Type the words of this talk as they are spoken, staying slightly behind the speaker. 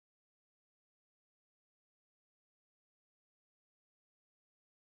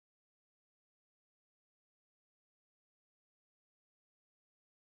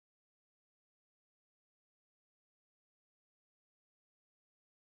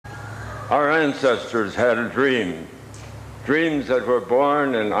Our ancestors had a dream. Dreams that were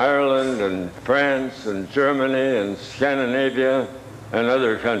born in Ireland and France and Germany and Scandinavia and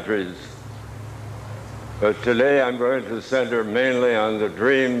other countries. But today I'm going to center mainly on the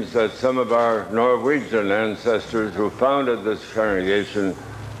dreams that some of our Norwegian ancestors who founded this congregation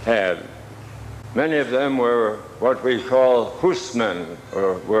had. Many of them were what we call husmen,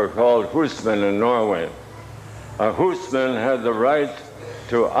 or were called husmen in Norway. A husman had the right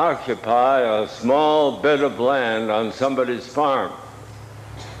to occupy a small bit of land on somebody's farm.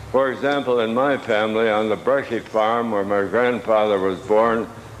 For example, in my family, on the Breckie farm where my grandfather was born,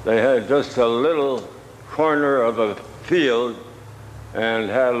 they had just a little corner of a field and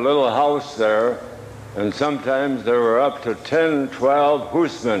had a little house there, and sometimes there were up to 10, 12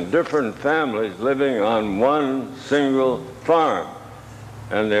 husmen, different families living on one single farm.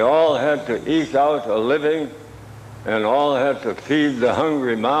 And they all had to eke out a living and all had to feed the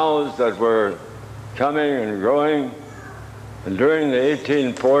hungry mouths that were coming and growing. And during the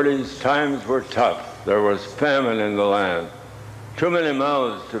 1840s, times were tough. There was famine in the land, too many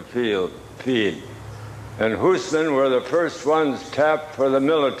mouths to feed. And husmen were the first ones tapped for the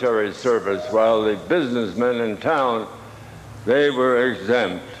military service, while the businessmen in town, they were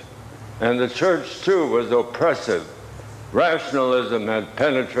exempt. And the church, too, was oppressive. Rationalism had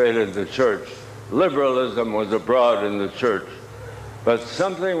penetrated the church. Liberalism was abroad in the church. But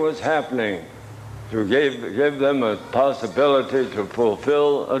something was happening to give them a possibility to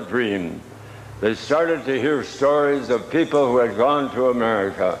fulfill a dream. They started to hear stories of people who had gone to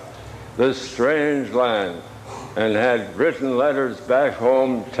America, this strange land, and had written letters back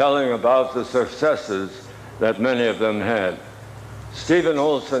home telling about the successes that many of them had. Stephen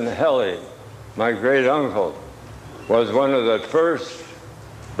Olson Helly, my great uncle, was one of the first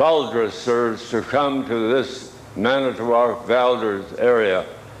Valders to come to this Manitowoc Valders area.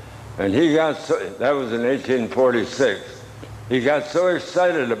 And he got so, that was in 1846, he got so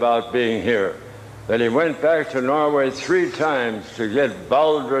excited about being here that he went back to Norway 3 times to get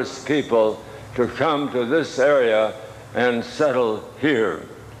Valdres people to come to this area and settle here.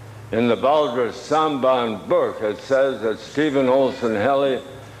 In the Valdres Samban book, it says that Stephen Olson Helly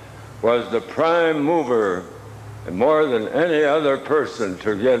was the prime mover, more than any other person,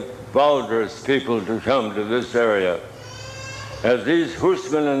 to get Valdres people to come to this area. As these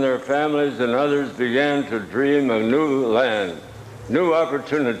husmen and their families and others began to dream of new land, new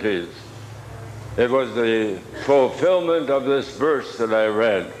opportunities, it was the fulfillment of this verse that I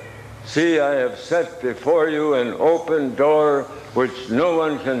read. See, I have set before you an open door which no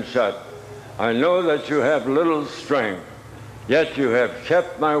one can shut. I know that you have little strength, yet you have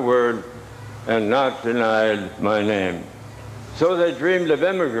kept my word and not denied my name. So they dreamed of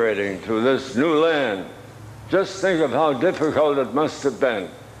immigrating to this new land. Just think of how difficult it must have been.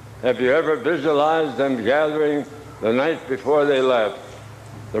 Have you ever visualized them gathering the night before they left?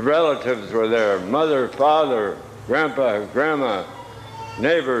 The relatives were there, mother, father, grandpa, grandma,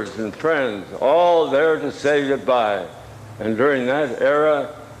 neighbors and friends, all there to say goodbye. And during that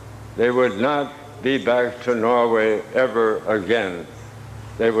era, they would not be back to Norway ever again.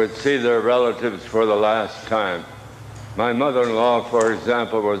 They would see their relatives for the last time. My mother-in-law, for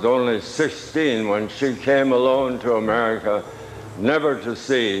example, was only 16 when she came alone to America, never to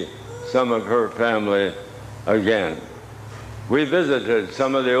see some of her family again. We visited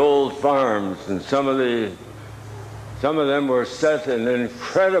some of the old farms, and some of them were set in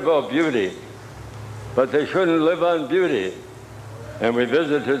incredible beauty, but they couldn't live on beauty. And we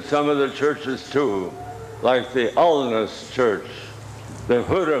visited some of the churches too, like the Alnes Church, the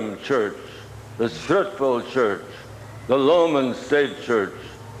Hudum Church, the Strutful Church, the Loman State Church.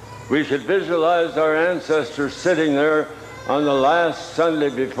 We could visualize our ancestors sitting there on the last Sunday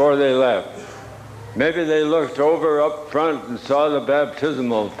before they left. Maybe they looked over up front and saw the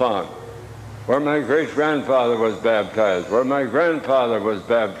baptismal font, where my great-grandfather was baptized, where my grandfather was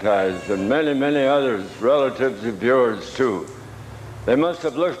baptized, and many, many others, relatives of yours too. They must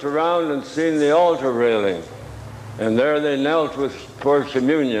have looked around and seen the altar railing, and there they knelt for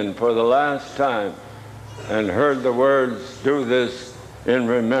communion for the last time and heard the words, "Do this in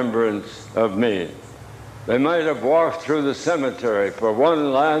remembrance of me." They might have walked through the cemetery for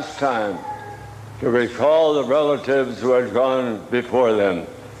one last time to recall the relatives who had gone before them.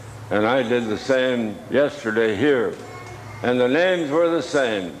 And I did the same yesterday here. And the names were the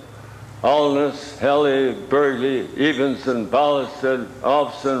same: Alnes, Helly, Berge, Evensen, Ballested,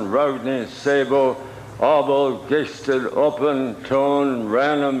 Alfsen, Rogny, Sabo, Abel, Gisted, Oppen, Tone,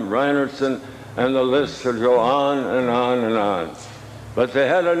 Ranum, Reinertsen, and the list could go on and on and on. But they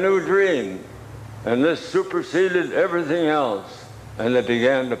had a new dream, and this superseded everything else, and they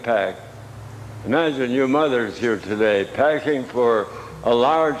began to pack. Imagine you mothers here today packing for a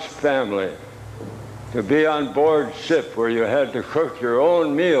large family to be on board ship where you had to cook your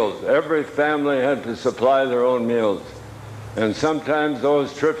own meals. Every family had to supply their own meals. And sometimes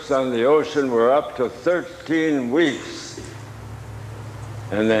those trips on the ocean were up to 13 weeks.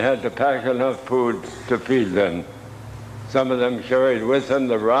 And they had to pack enough food to feed them. Some of them carried with them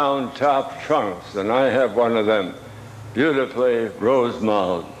the round-top trunks, and I have one of them, beautifully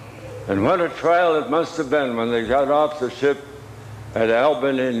rose-mouthed. And what a trial it must have been when they got off the ship at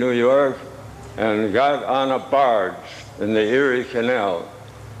Albany, New York, and got on a barge in the Erie Canal.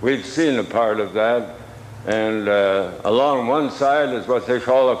 We'd seen a part of that, and along one side is what they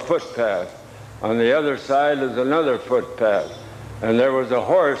call a footpath. On the other side is another footpath. And there was a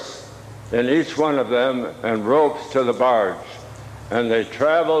horse in each one of them and ropes to the barge. And they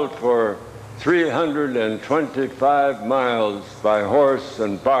traveled for 325 miles by horse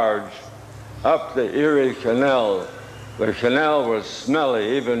and barge up the Erie Canal. The canal was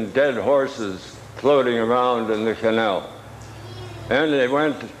smelly, even dead horses floating around in the canal. And they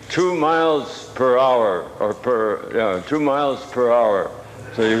went 2 miles per hour, or 2 miles per hour.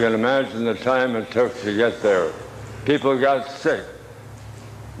 So you can imagine the time it took to get there. People got sick.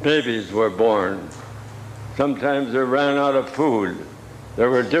 Babies were born. Sometimes they ran out of food. There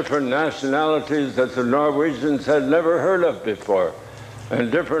were different nationalities that the Norwegians had never heard of before,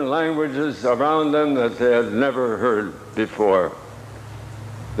 and different languages around them that they had never heard before.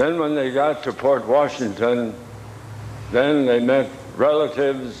 Then when they got to Port Washington, then they met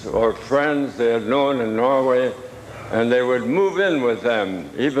relatives or friends they had known in Norway, and they would move in with them,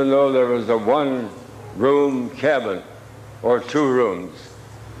 even though there was a one-room cabin or 2 rooms.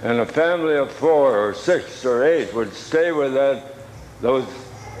 And a family of 4 or 6 or 8 would stay with those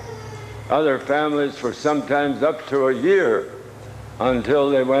other families for sometimes up to a year, until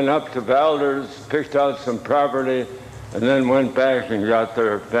they went up to Valders, picked out some property, and then went back and got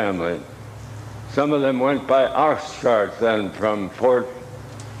their family. Some of them went by ox cart then from Port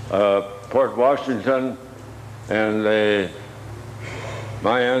Washington, and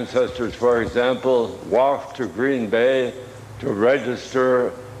my ancestors, for example, walked to Green Bay to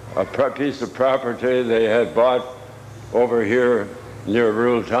register a piece of property they had bought over here near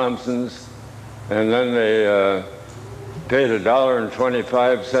rural Thompson's, and then they paid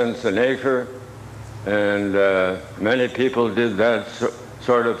 $1.25 an acre, and many people did that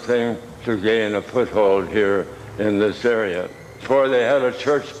sort of thing to gain a foothold here in this area. Before they had a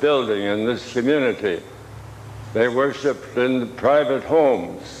church building in this community, they worshiped in private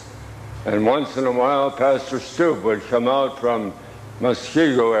homes, and once in a while Pastor Stoop would come out from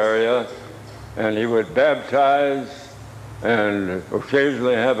Muskego area, and he would baptize and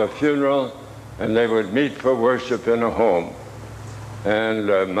occasionally have a funeral, and they would meet for worship in a home. And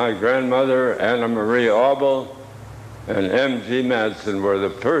my grandmother, Anna Marie Aubel, and M.G. Madsen were the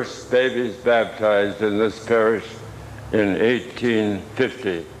first babies baptized in this parish in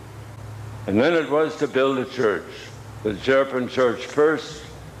 1850. And then it was to build a church. The Jerpen Church first,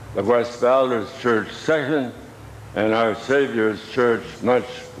 the West Valders Church second, and Our Savior's Church much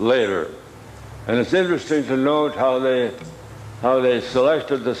later. And it's interesting to note how they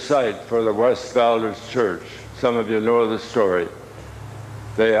selected the site for the West Valders Church. Some of you know the story.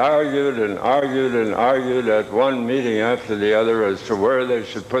 They argued and argued and argued at one meeting after the other as to where they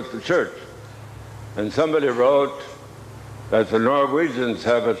should put the church. And somebody wrote that the Norwegians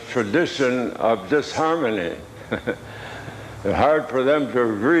have a tradition of disharmony. It's hard for them to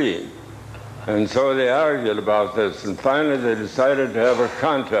agree. And so they argued about this, and finally they decided to have a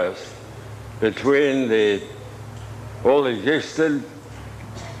contest between the Ole Gigsted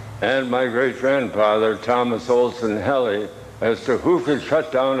and my great-grandfather, Thomas Olson Helly, as to who could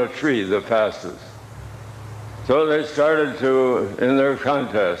cut down a tree the fastest. So they started in their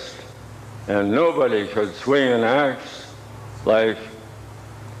contest, and nobody could swing an axe like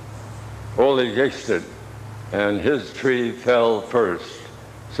Ole Gigsted, and his tree fell first.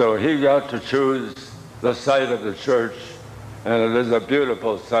 So he got to choose the site of the church, and it is a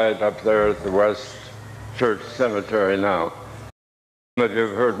beautiful site up there at the West Church Cemetery now. Some of you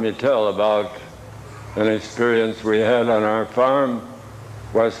have heard me tell about an experience we had on our farm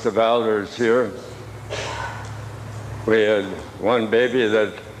west of Valders here. We had one baby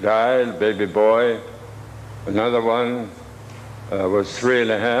that died, baby boy. Another one was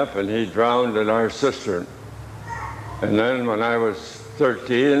 3.5, and he drowned in our cistern. And then when I was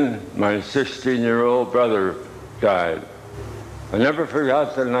 13, my 16-year-old brother died. I never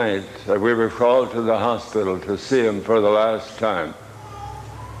forgot the night that we were called to the hospital to see him for the last time.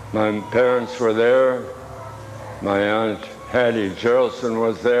 My parents were there. My Aunt Hattie Geraldson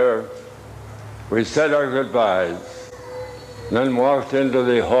was there. We said our goodbyes, then walked into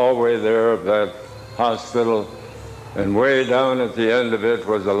the hallway there of that hospital, and way down at the end of it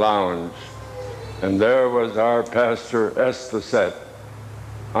was a lounge. And there was our pastor, Esposette,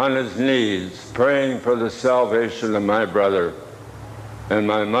 on his knees, praying for the salvation of my brother. And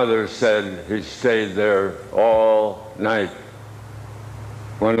my mother said he stayed there all night.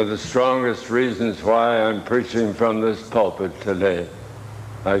 One of the strongest reasons why I'm preaching from this pulpit today.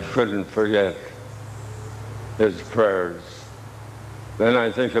 I couldn't forget his prayers. Then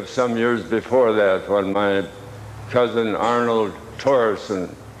I think of some years before that when my cousin Arnold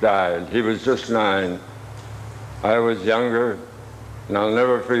Torrison died. He was just 9. I was younger, and I'll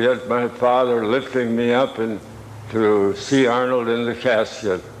never forget my father lifting me up to see Arnold in the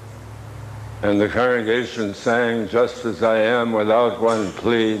casket. And the congregation sang, "Just as I am, without one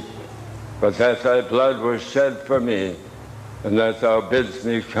plea, but that thy blood was shed for me, and that thou bidst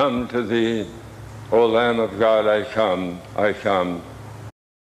me come to thee. O Lamb of God, I come, I come."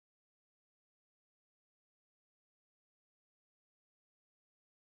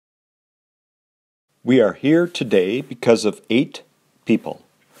 We are here today because of 8 people.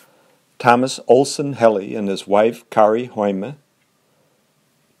 Thomas Olsen Helly and his wife Kari Hoime,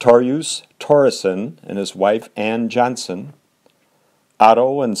 Torjus Torrison and his wife Ann Johnson,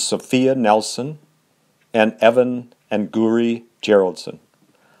 Otto and Sophia Nelson, and Evan and Guri Geraldson.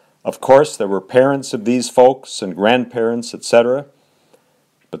 Of course, there were parents of these folks and grandparents, etc.,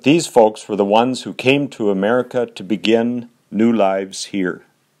 but these folks were the ones who came to America to begin new lives here.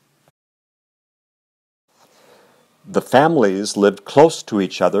 The families lived close to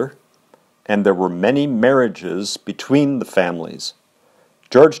each other, and there were many marriages between the families.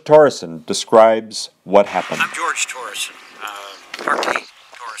 George Torrison describes what happened. I'm George Torrison. R.T.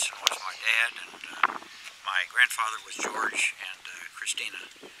 Torrison was my dad, and my grandfather was George and Christina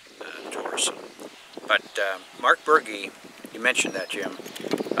Torrison. But Mark Berge, you mentioned that, Jim,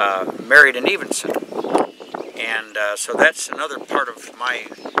 married an Evenson, and so that's another part of my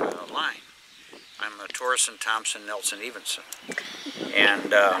line. I'm a Torrison, Thompson, Nelson, Evenson.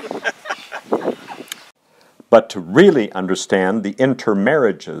 And but to really understand the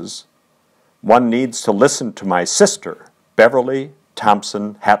intermarriages, one needs to listen to my sister, Beverly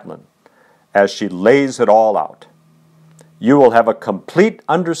Thompson Hatlin, as she lays it all out. You will have a complete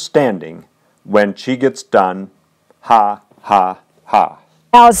understanding when she gets done. Ha, ha, ha.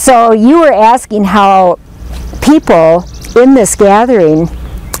 Now, so you were asking how people in this gathering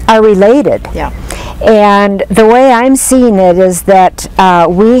are related. Yeah. And the way I'm seeing it is that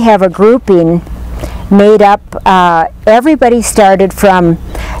we have a grouping made up, everybody started from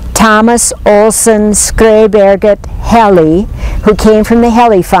Thomas Olsen Skreberget Helly, who came from the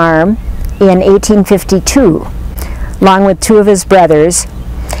Helly farm in 1852, along with 2 of his brothers.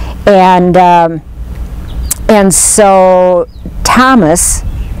 And so Thomas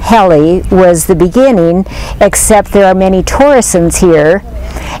Helly was the beginning, except there are many Torrisons here.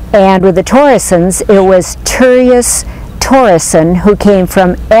 And with the Torrisons, it was Torjus Torrison, who came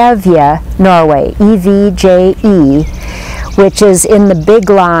from Evje, Norway, E-V-J-E, which is in the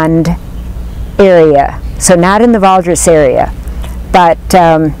Bygland area. So not in the Valders area, but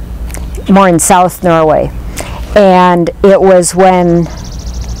more in South Norway. And it was when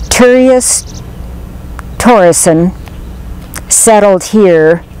Torjus Torrison settled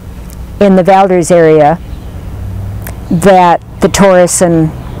here in the Valders area that the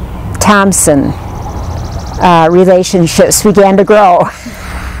Torrison-Thompson relationships began to grow.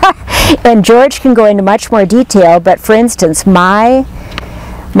 And George can go into much more detail, but for instance, my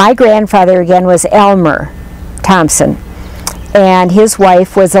grandfather again was Elmer Thompson, and his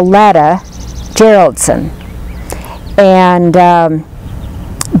wife was Aletta Geraldson. And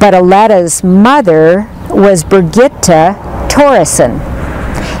but Aletta's mother was Brigitta Torrison,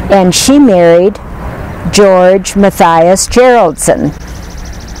 and she married George Matthias Geraldson.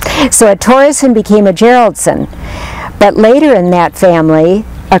 So a Torrison became a Geraldson. But later in that family,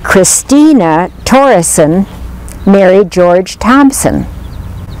 a Christina Torrison married George Thompson.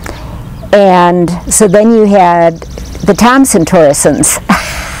 And so then you had the Thompson Torrisons.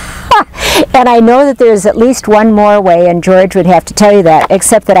 And I know that there's at least one more way, and George would have to tell you that,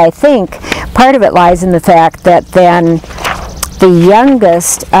 except that I think part of it lies in the fact that then the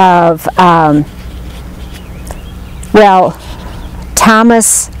youngest of,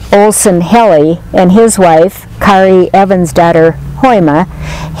 Thomas Olsen Helly and his wife, Kari Evans' daughter, Hoime,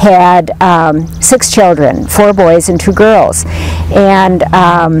 had 6 children, 4 boys and 2 girls. And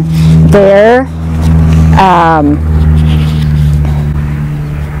their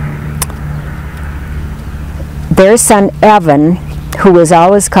son Evan, who was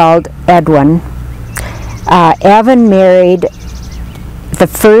always called Edwin, Evan married the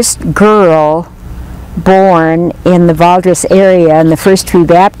first girl born in the Valders area and the first to be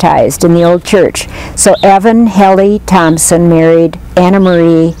baptized in the old church. So Evan Helly Thompson married Anna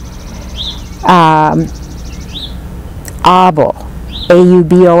Marie Abel,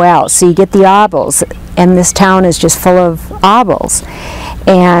 A-U-B-O-L. So you get the Abels, and this town is just full of Abels.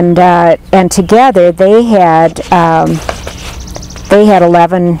 And together they had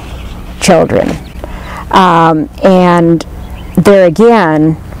 11 children. And there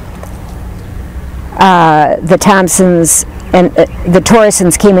again, the Thompsons and the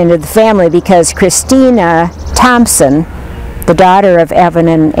Torrisons came into the family because Christina Thompson, the daughter of Evan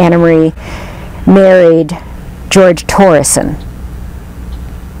and Anna Marie, married George Torrison.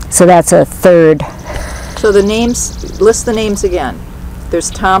 So that's a third. So the names, list the names again. There's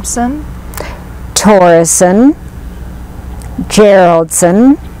Thompson, Torrison,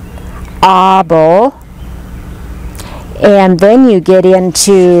 Geraldson, Abel, and then you get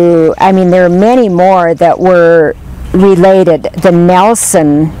into, I mean, there are many more that were related. The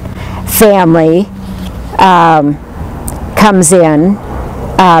Nelson family comes in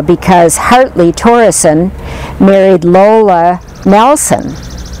because Hartley Torrison married Lola Nelson.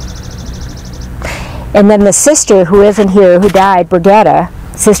 And then the sister who isn't here, who died, Brigetta,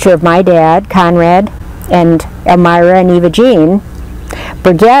 sister of my dad, Conrad, and Elmira and Eva Jean,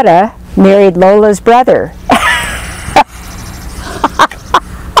 Brigetta married Lola's brother.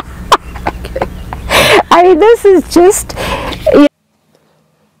 I mean, this is just...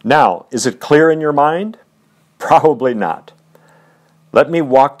 Now, is it clear in your mind? Probably not. Let me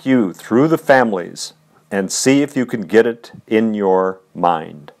walk you through the families and see if you can get it in your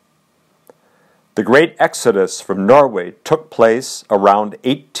mind. The great exodus from Norway took place around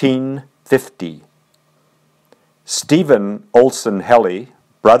 1850. Stephen Olsen Helly,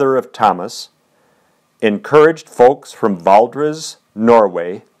 brother of Thomas, encouraged folks from Valdres,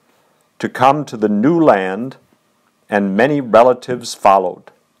 Norway, to come to the new land, and many relatives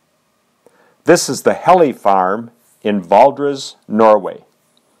followed. This is the Helly farm in Valdres, Norway,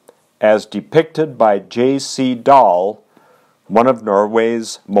 as depicted by J.C. Dahl, one of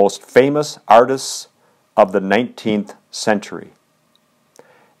Norway's most famous artists of the 19th century.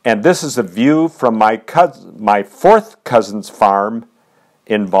 And this is a view from my fourth cousin's farm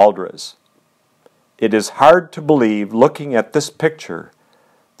in Valdres. It is hard to believe, looking at this picture,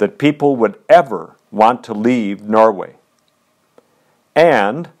 that people would ever want to leave Norway.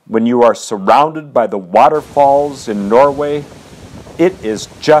 And when you are surrounded by the waterfalls in Norway, it is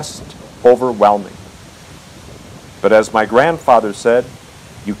just overwhelming. But as my grandfather said,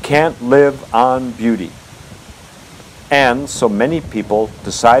 you can't live on beauty. And so many people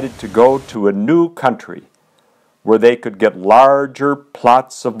decided to go to a new country where they could get larger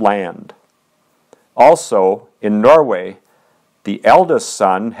plots of land. Also, in Norway, the eldest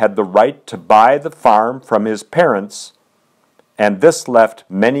son had the right to buy the farm from his parents, and this left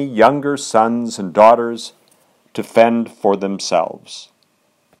many younger sons and daughters to fend for themselves.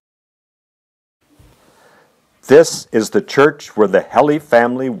 This is the church where the Helly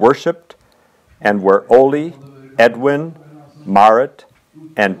family worshipped and where Ole, Edwin, Marit,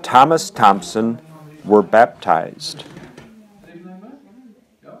 and Thomas Thompson were baptized.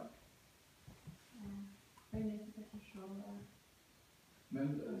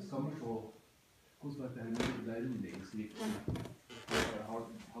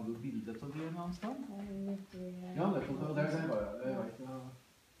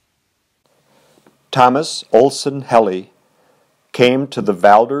 Thomas Olsen Helly came to the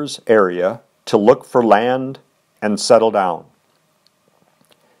Valders area to look for land and settle down.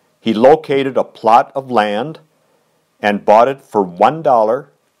 He located a plot of land and bought it for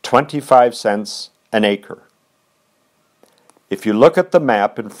 $1.25 an acre. If you look at the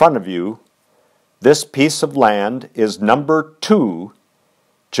map in front of you, this piece of land is number 2,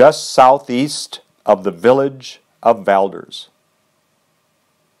 just southeast of the village of Valders.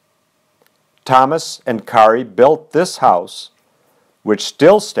 Thomas and Kari built this house, which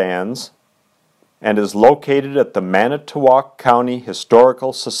still stands and is located at the Manitowoc County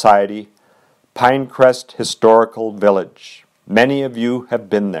Historical Society, Pinecrest Historical Village. Many of you have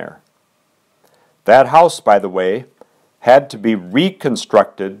been there. That house, by the way, had to be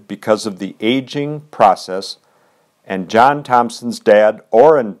reconstructed because of the aging process, and John Thompson's dad,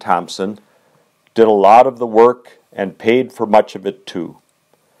 Orrin Thompson, did a lot of the work and paid for much of it too.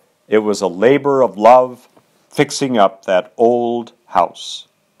 It was a labor of love fixing up that old house.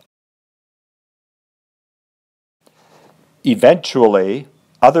 Eventually,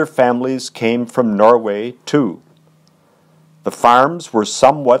 other families came from Norway too. The farms were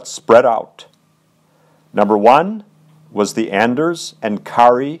somewhat spread out. Number 1 was the Anders and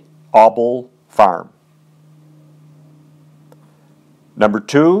Kari Abel farm. Number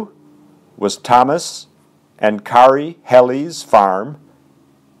 2 was Thomas and Kari Helly's farm,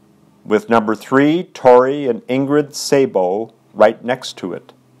 with number 3, Tori and Ingrid Sabo, right next to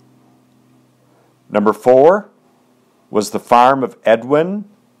it. Number 4 was the farm of Edwin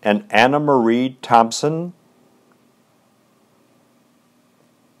and Anna Marie Thompson,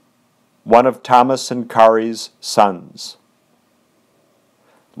 one of Thomas and Kari's sons.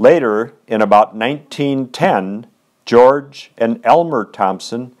 Later, in about 1910, George and Elmer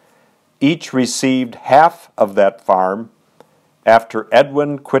Thompson each received half of that farm after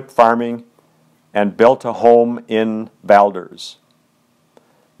Edwin quit farming and built a home in Valders.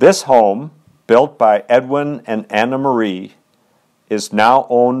 This home, built by Edwin and Anna Marie, is now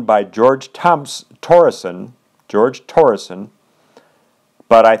owned by George Torrison,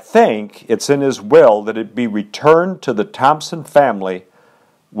 but I think it's in his will that it be returned to the Thompson family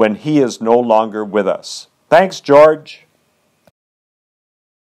when he is no longer with us. Thanks, George.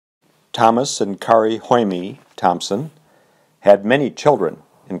 Thomas and Kari Hoyme Thompson had many children,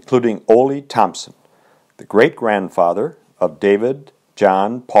 including Ole Thompson, the great-grandfather of David,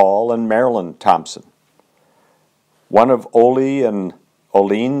 John, Paul, and Marilyn Thompson. One of Ole and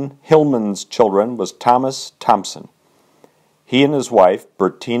Oline Hillman's children was Thomas Thompson. He and his wife,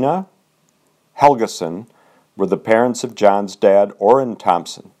 Bertina Helgeson, were the parents of John's dad, Orrin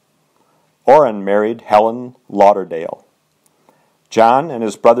Thompson. Orrin married Helen Lauderdale. John and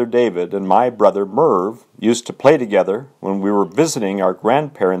his brother David and my brother Merv used to play together when we were visiting our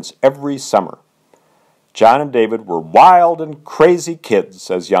grandparents every summer. John and David were wild and crazy kids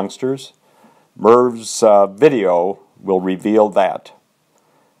as youngsters. Merv's video will reveal that.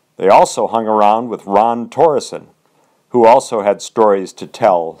 They also hung around with Ron Torrison, who also had stories to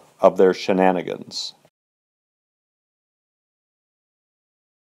tell of their shenanigans.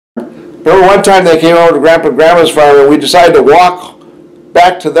 Remember one time they came over to Grandpa and Grandma's farm and we decided to walk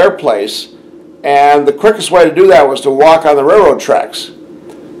back to their place, and the quickest way to do that was to walk on the railroad tracks.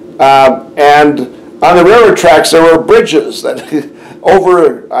 And on the railroad tracks there were bridges that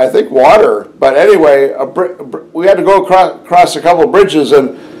over, I think, water, but anyway, we had to go across a couple of bridges,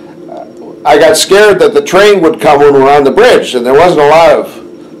 and I got scared that the train would come when we were on the bridge, and there wasn't a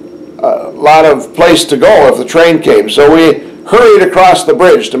lot of place to go if the train came. So we hurried across the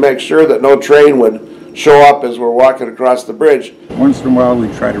bridge to make sure that no train would show up as we're walking across the bridge. Once in a while we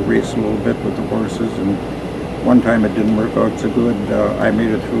try to race a little bit with the horses, and one time it didn't work out so good. I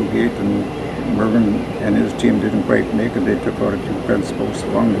made it through a gate, and Mervyn and his team didn't quite make it. They took out a few fence posts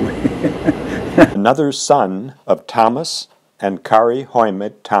along the way. Another son of Thomas and Kari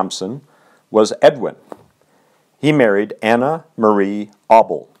Hoyme Thompson was Edwin. He married Anna Marie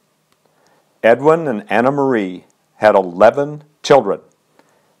Abel. Edwin and Anna Marie had 11 children,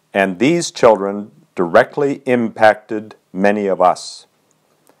 and these children directly impacted many of us.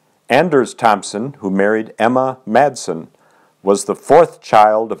 Anders Thompson, who married Emma Madsen, was the 4th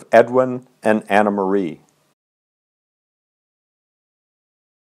child of Edwin and Anna Marie.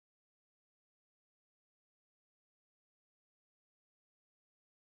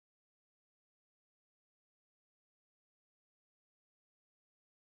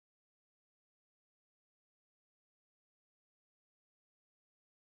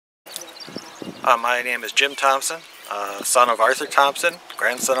 My name is Jim Thompson, son of Arthur Thompson,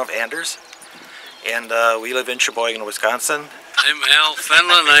 grandson of Anders, and we live in Sheboygan, Wisconsin. I'm Al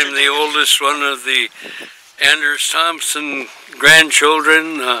Fenlon. I'm the oldest one of the Anders Thompson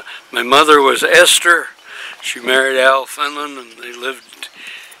grandchildren. My mother was Esther. She married Al Fenlon, and they lived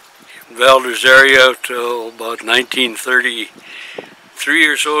in Valders area till about 1933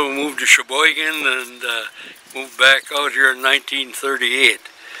 or so. We moved to Sheboygan and moved back out here in 1938.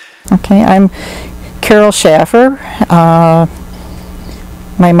 Okay, I'm Carol Schaffer.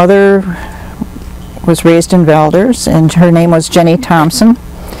 My mother was raised in Valders, and her name was Jenny Thompson.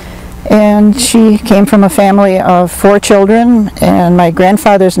 And she came from a family of 4 children, and my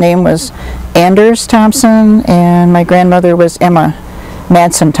grandfather's name was Anders Thompson, and my grandmother was Emma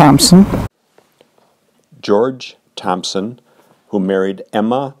Madsen Thompson. George Thompson, who married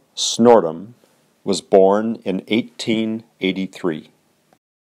Emma Snortum, was born in 1883.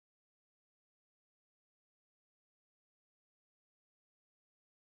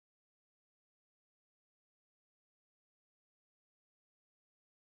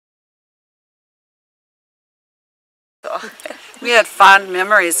 We had fond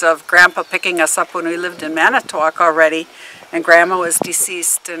memories of Grandpa picking us up when we lived in Manitowoc already, and Grandma was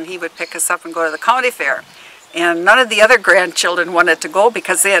deceased, and he would pick us up and go to the county fair. And none of the other grandchildren wanted to go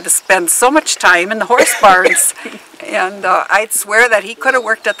because they had to spend so much time in the horse barns. And I'd swear that he could have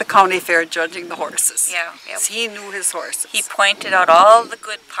worked at the county fair judging the horses. Yeah. He knew his horses. He pointed out all the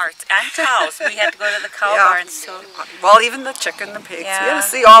good parts. And cows. We had to go to the cow barns too. Well, even the chicken, the pigs. Yeah. We had to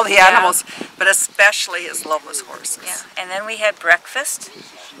see all the animals, but especially his love was horses. Yeah. And then we had breakfast,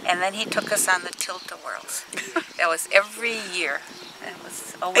 and then he took us on the tilt-a-whirls. That was every year. It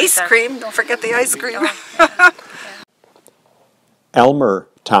was always ice cream, don't forget the ice cream. Elmer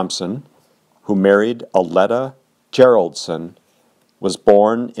Thompson, who married Aletta Geraldson, was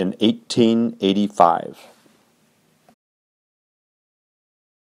born in 1885.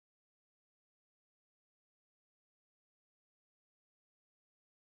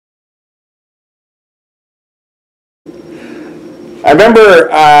 I remember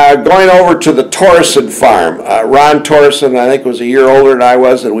going over to the Torrison farm. Ron Torrison, I think, was a year older than I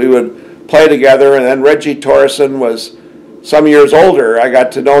was, and we would play together. And then Reggie Torrison was some years older. I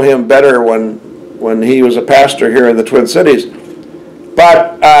got to know him better when he was a pastor here in the Twin Cities.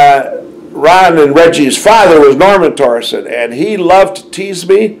 But Ron and Reggie's father was Norman Torrison, and he loved to tease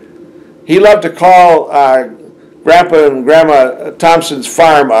me. He loved to call Grandpa and Grandma Thompson's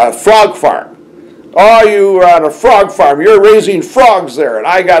farm a frog farm. Oh, you are on a frog farm. You're raising frogs there. And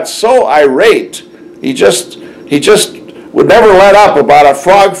I got so irate. He just would never let up about a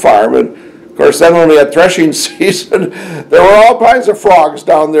frog farm. And of course, then when we had threshing season, there were all kinds of frogs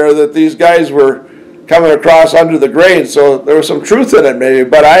down there that these guys were coming across under the grain. So there was some truth in it maybe.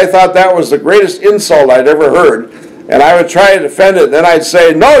 But I thought that was the greatest insult I'd ever heard. And I would try to defend it. And then I'd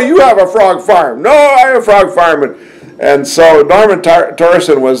say, no, you have a frog farm. No, I have a frog farm. And so Norman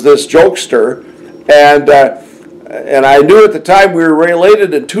Torrison was this jokester. And I knew at the time we were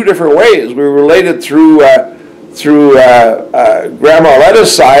related in two different ways. We were related through Grandma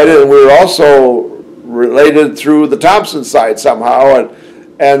Aletta's side, and we were also related through the Thompson side somehow.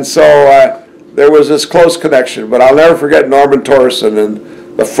 And so there was this close connection. But I'll never forget Norman Torrison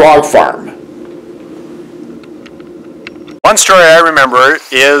and the frog farm. One story I remember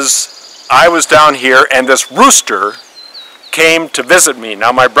is I was down here and this rooster came to visit me.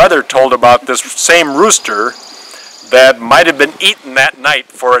 Now my brother told about this same rooster that might have been eaten that night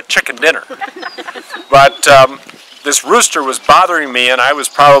for a chicken dinner. But this rooster was bothering me, and I was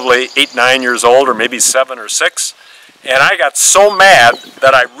probably 8, 9 years old, or maybe 7 or 6, and I got so mad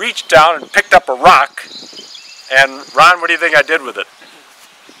that I reached down and picked up a rock. And Ron, what do you think I did with it?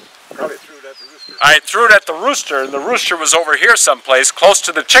 Probably threw it at the rooster. I threw it at the rooster, and the rooster was over here someplace close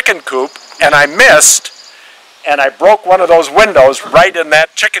to the chicken coop, and I missed. And I broke one of those windows right in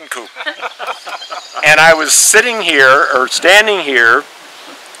that chicken coop. And I was sitting here, or standing here,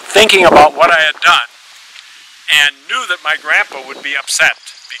 thinking about what I had done, and knew that my grandpa would be upset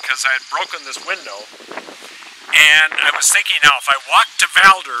because I had broken this window. And I was thinking, now, if I walked to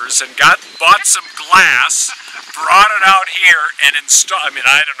Valders and bought some glass, brought it out here, and installed, I mean,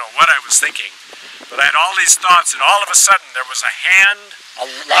 I don't know what I was thinking, but I had all these thoughts, and all of a sudden there was a hand, a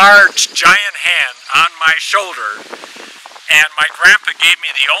large, giant hand on my shoulder, and my grandpa gave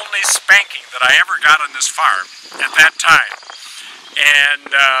me the only spanking that I ever got on this farm at that time. And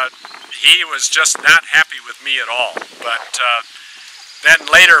he was just not happy with me at all. But then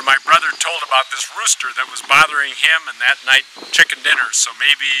later my brother told about this rooster that was bothering him and that night chicken dinner, so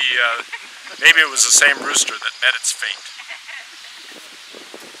maybe it was the same rooster that met its fate.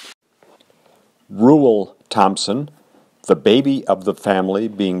 Reuel Thompson, the baby of the family,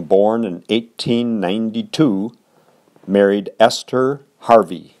 being born in 1892, married Esther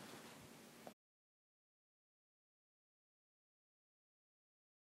Harvey.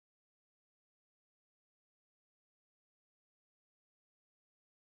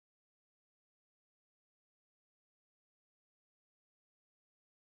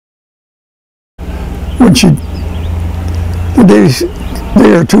 When the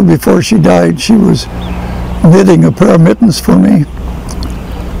day or two before she died, she was knitting a pair of mittens for me,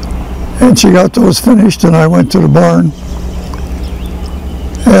 and she got those finished, and I went to the barn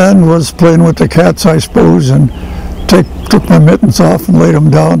and was playing with the cats, I suppose, and took my mittens off and laid them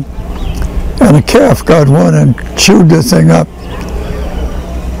down, and a calf got one and chewed the thing up.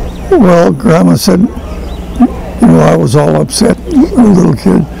 Well, Grandma said, you know, I was all upset, a little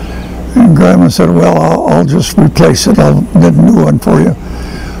kid, and Grandma said, well, I'll just replace it, I'll knit a new one for you.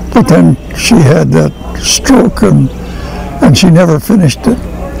 But then she had that stroke, and she never finished it.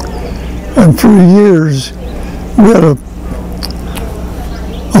 And for years, we had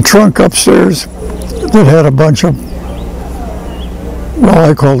a trunk upstairs that had a bunch of, well,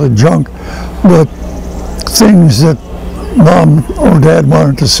 I called it junk, but things that Mom or Dad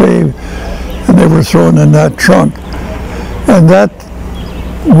wanted to save. and they were thrown in that trunk. And that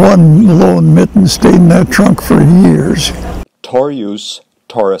one lone mitten stayed in that trunk for years.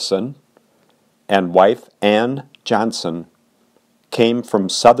 Torrison and wife Ann Johnson came from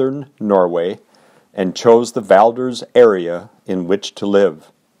southern Norway and chose the Valders area in which to live.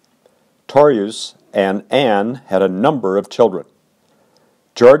 Torrison and Ann had a number of children.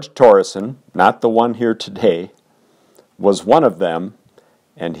 George Torrison, not the one here today, was one of them,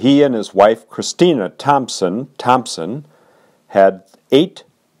 and he and his wife Christina Thompson had 8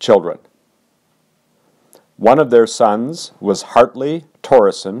 children. One of their sons was Hartley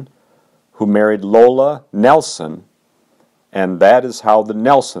Torrison, who married Lola Nelson, and that is how the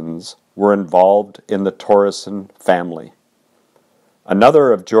Nelsons were involved in the Torrison family.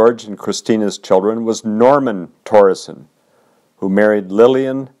 Another of George and Christina's children was Norman Torrison, who married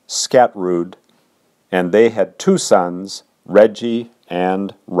Lillian Scatrud, and they had 2 sons, Reggie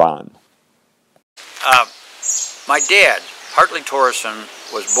and Ron. My dad, Hartley Torrison,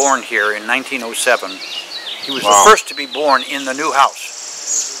 was born here in 1907. He was the first to be born in the new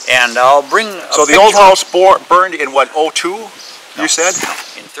house. And I'll bring a So the old house burned in what, 02, you said? No,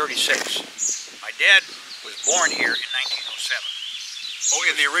 in 36. My dad was born here in 1907. Oh,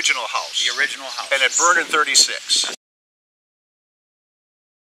 in the original house? The original house. And it burned in 36.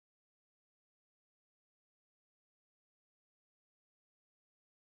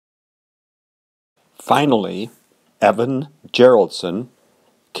 Finally, Evan Geraldson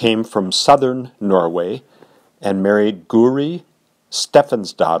came from southern Norway and married Guri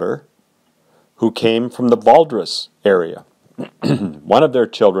Stefansdottir, who came from the Valders area. One of their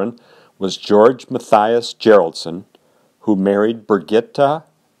children was George Matthias Geraldson, who married Birgitta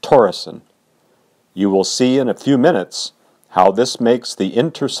Torrison. You will see in a few minutes how this makes the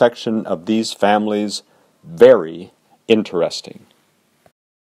intersection of these families very interesting.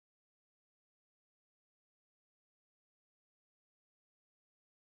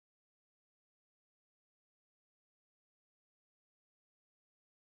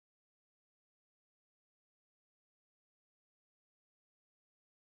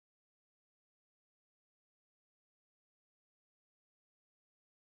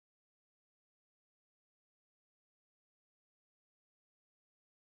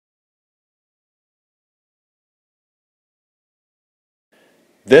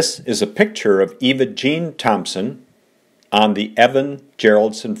 This is a picture of Eva Jean Thompson on the Evan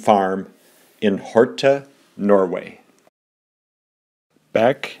Geraldson farm in Horta, Norway.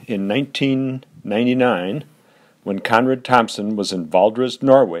 Back in 1999, when Conrad Thompson was in Valdres,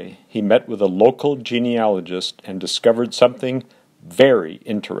 Norway, he met with a local genealogist and discovered something very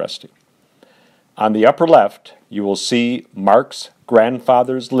interesting. On the upper left, you will see Mark's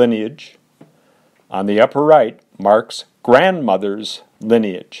grandfather's lineage. On the upper right, Mark's grandmother's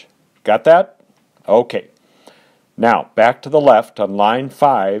lineage. Got that? Okay. Now, back to the left on line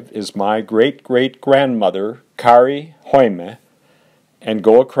 5 is my great-great-grandmother, Kari Hoime, and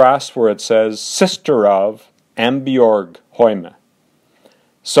go across where it says sister of Ambjorg Hoime.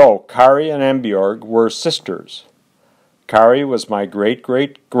 So, Kari and Ambjorg were sisters. Kari was my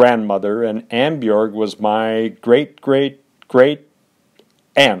great-great-grandmother, and Ambjorg was my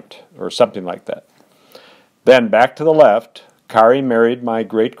great-great-great-aunt, or something like that. Then, back to the left, Kari married my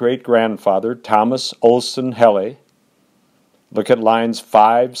great-great-grandfather, Thomas Olsen Helle. Look at lines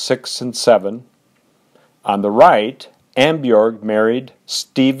 5, 6, and 7. On the right, Ambjorg married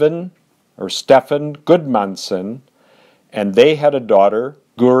Stefan Gudmundsson, and they had a daughter,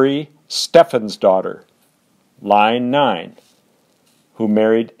 Guri Stefansdottir, line 9, who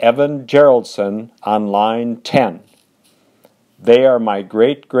married Evan Geraldson on line 10. They are my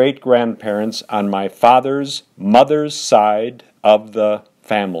great-great-grandparents on my father's mother's side of the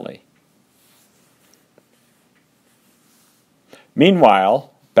family.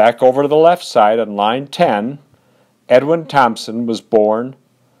 Meanwhile, back over to the left side on line 10, Edwin Thompson was born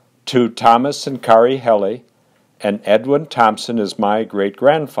to Thomas and Kari Helle, and Edwin Thompson is my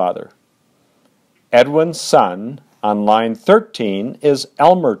great-grandfather. Edwin's son on line 13 is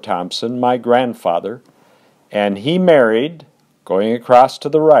Elmer Thompson, my grandfather, and he married, going across to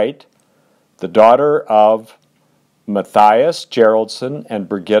the right, the daughter of Matthias Geraldson and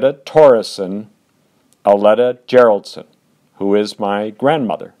Birgitta Torrison, Aletta Geraldson, who is my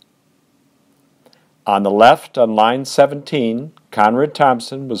grandmother. On the left, on line 17, Conrad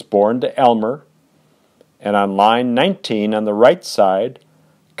Thompson was born to Elmer, and on line 19, on the right side,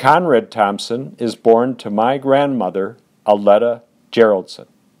 Conrad Thompson is born to my grandmother, Aletta Geraldson.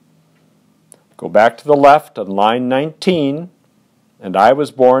 Go back to the left on line 19, and I was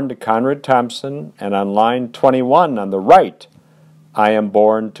born to Conrad Thompson, and on line 21 on the right, I am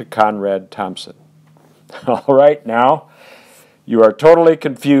born to Conrad Thompson. All right, now, you are totally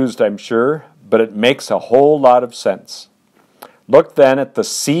confused, I'm sure, but it makes a whole lot of sense. Look then at the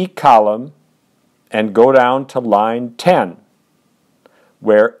C column and go down to line 10,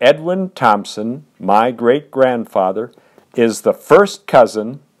 where Edwin Thompson, my great-grandfather, is the first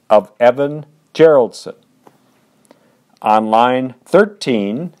cousin of Evan Geraldson. On line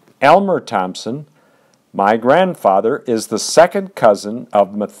 13, Elmer Thompson, my grandfather, is the second cousin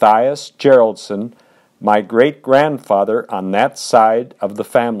of Matthias Geraldson, my great-grandfather on that side of the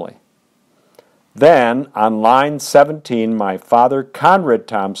family. Then, on line 17, my father, Conrad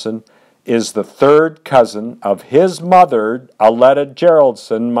Thompson, is the third cousin of his mother, Aletta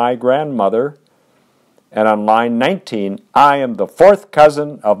Geraldson, my grandmother. And on line 19, I am the fourth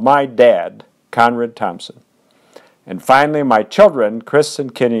cousin of my dad, Conrad Thompson. And finally, my children, Chris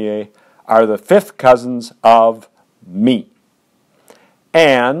and Kinnear, are the fifth cousins of me.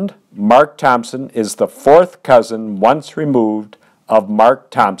 And Mark Thompson is the fourth cousin once removed of Mark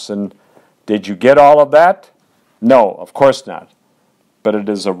Thompson. Did you get all of that? No, of course not. But it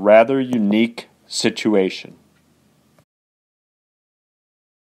is a rather unique situation.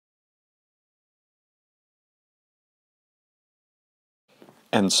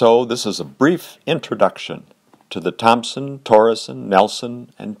 And so this is a brief introduction to the Thompson, Torrison,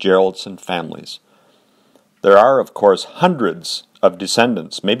 Nelson, and Geraldson families. There are, of course, hundreds of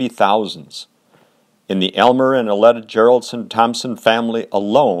descendants, maybe thousands. In the Elmer and Aletta Geraldson Thompson family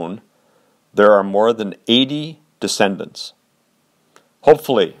alone, there are more than 80 descendants.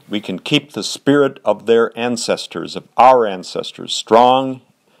 Hopefully, we can keep the spirit of their ancestors, of our ancestors, strong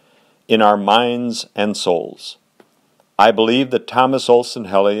in our minds and souls. I believe that Thomas Olson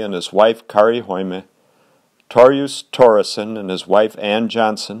Helly and his wife Kari Hoime, Torjus Torrison and his wife Ann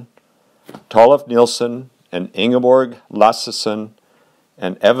Johnson, Tolf Nilsson and Ingeborg Lassesen,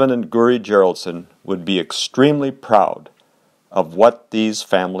 and Evan and Guri Geraldson would be extremely proud of what these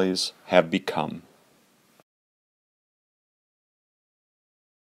families have become.